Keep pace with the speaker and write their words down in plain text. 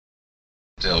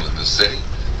Hotel in the city,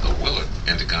 the Willard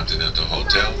Intercontinental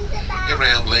Hotel.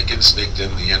 Abraham Lincoln sneaked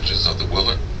in the entrance of the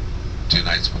Willard 2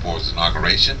 nights before its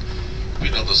inauguration. We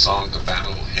know the song, The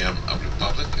Battle Hymn of the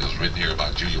Republic. It was written here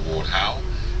by Julia Ward Howe.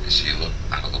 And she looked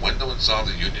out of the window and saw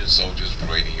the Union soldiers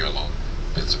parading here along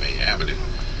Pennsylvania Avenue.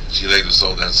 She later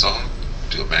sold that song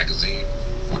to a magazine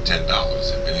for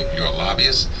 $10. And many of you are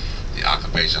lobbyists. The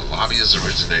occupation lobbyist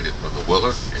originated from the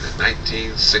Willard, and in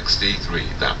 1963,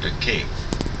 Dr. King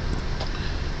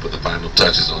put the final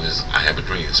touches on his I Have a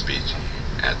Dream speech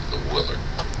at the Willard.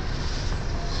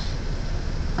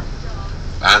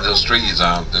 Behind those trees,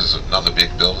 there's another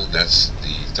big building. That's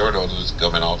the third oldest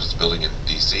government office building in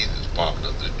D.C., the Department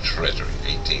of the Treasury,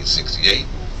 1868.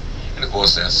 And of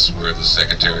course, that's where the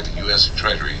Secretary of the U.S.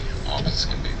 Treasury office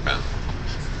can be found.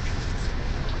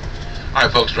 All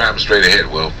right, folks, driving straight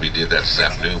ahead. Well, we did that this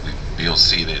afternoon. We don't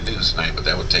see it in the news tonight, but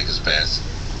that would take us past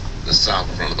the south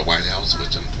front of the White House,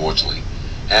 which unfortunately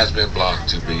has been blocked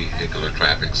to vehicular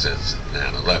traffic since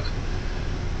 9/11.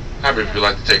 However, if you'd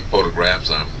like to take photographs,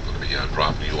 I'm going to be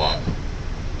dropping you off,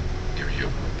 giving you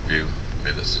a few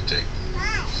minutes to take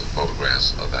some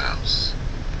photographs of that.